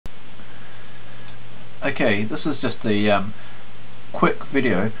Okay, this is just a quick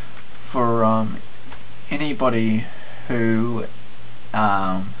video for anybody who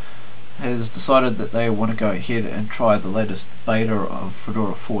has decided that they want to go ahead and try the latest beta of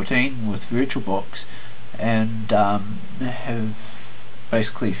Fedora 14 with Virtualbox, and have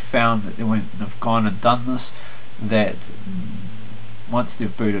basically found that when they've gone and done this, that once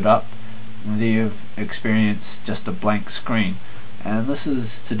they've booted up, they've experienced just a blank screen. And this is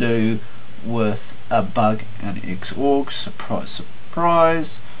to do with a bug in Xorg, surprise surprise.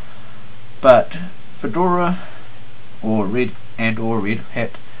 But Fedora or Red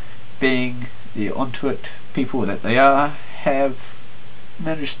Hat, being the Onto-It people that they are, have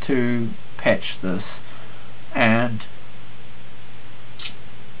managed to patch this, and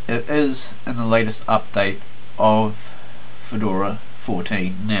it is in the latest update of Fedora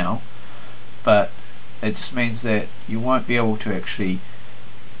 14 now, but it just means that you won't be able to actually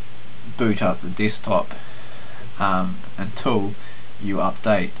boot up the desktop until you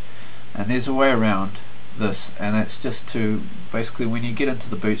update. And there's a way around this, and it's just to basically, when you get into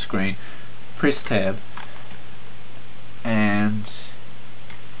the boot screen, press tab and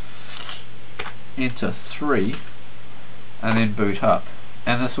enter 3 and then boot up,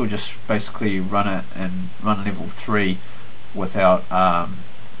 and this will just basically run it and run level 3 without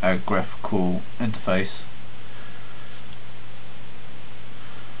a graphical interface.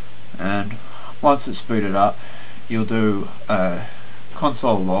 And once it's booted up, you'll do a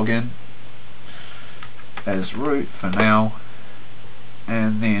console login as root for now,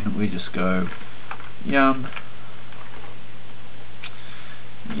 and then we just go yum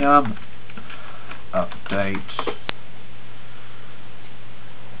update,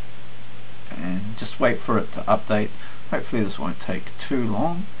 and just wait for it to update. Hopefully this won't take too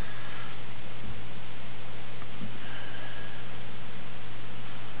long.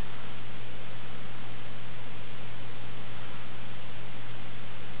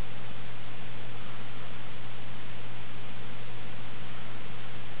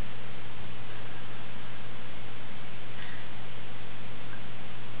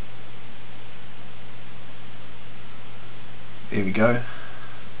 There we go.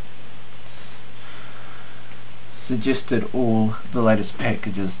 Suggested all the latest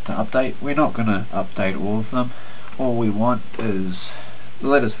packages to update. We're not going to update all of them. All we want is the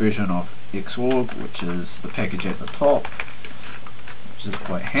latest version of Xorg, which is the package at the top, which is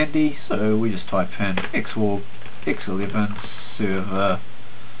quite handy. So we just type in Xorg x11 server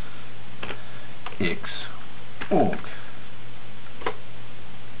Xorg,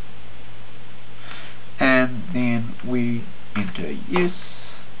 and then we enter yes,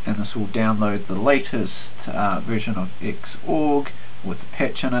 and this will download the latest version of Xorg with a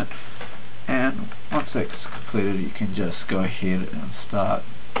patch in it. And once that's completed, you can just go ahead and start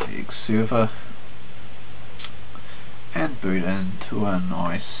the X server and boot into a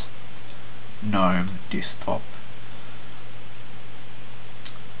nice GNOME desktop.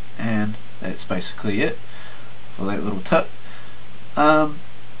 And that's basically it for that little tip.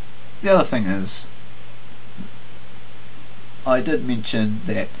 The other thing is, I did mention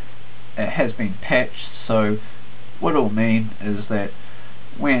that it has been patched, so what it will mean is that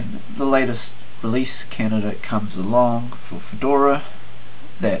when the latest release candidate comes along for Fedora,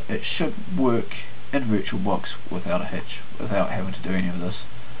 that it should work in Virtualbox without a hitch, without having to do any of this.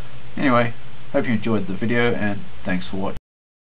 Anyway, hope you enjoyed the video, and thanks for watching.